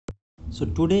So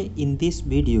today in this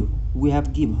video we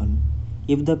have given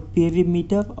if the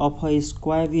perimeter of a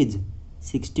square is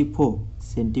 64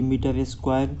 centimeter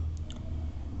square,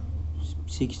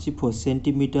 64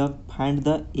 centimeter, find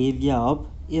the area of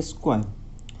a square.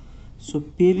 So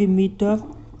perimeter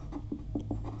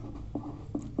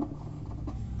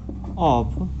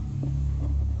of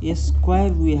a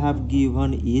square we have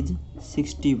given is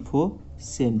 64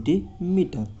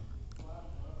 centimeter.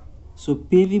 So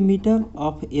perimeter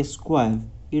of a square,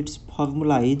 its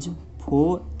formula is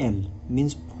 4L,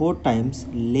 means 4 times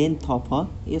length of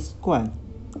a square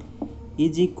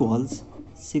is equals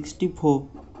 64.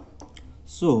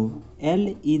 So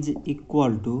L is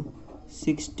equal to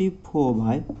 64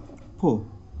 by 4.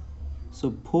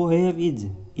 So 4 here is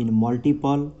in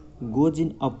multiple, goes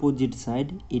in opposite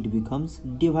side, it becomes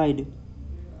divide.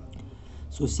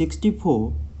 So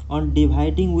 64 on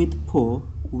dividing with 4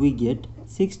 we get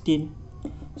 16.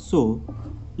 So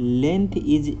length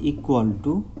is equal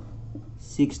to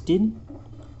 16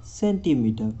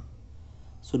 centimeter.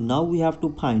 So now we have to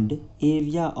find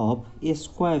area of a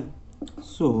square.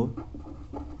 So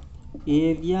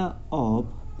area of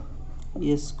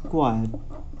a square,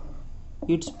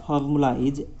 its formula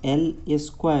is L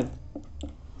square.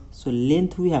 So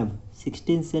length we have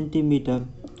 16 centimeter.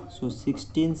 So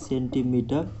 16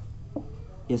 centimeter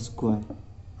square.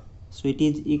 So it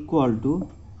is equal to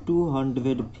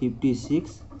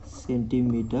 256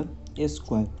 centimeter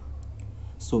square.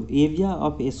 So area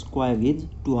of a square is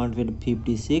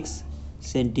 256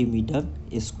 centimeter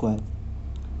square.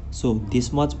 So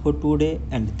this much for today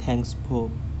and thanks for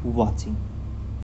watching.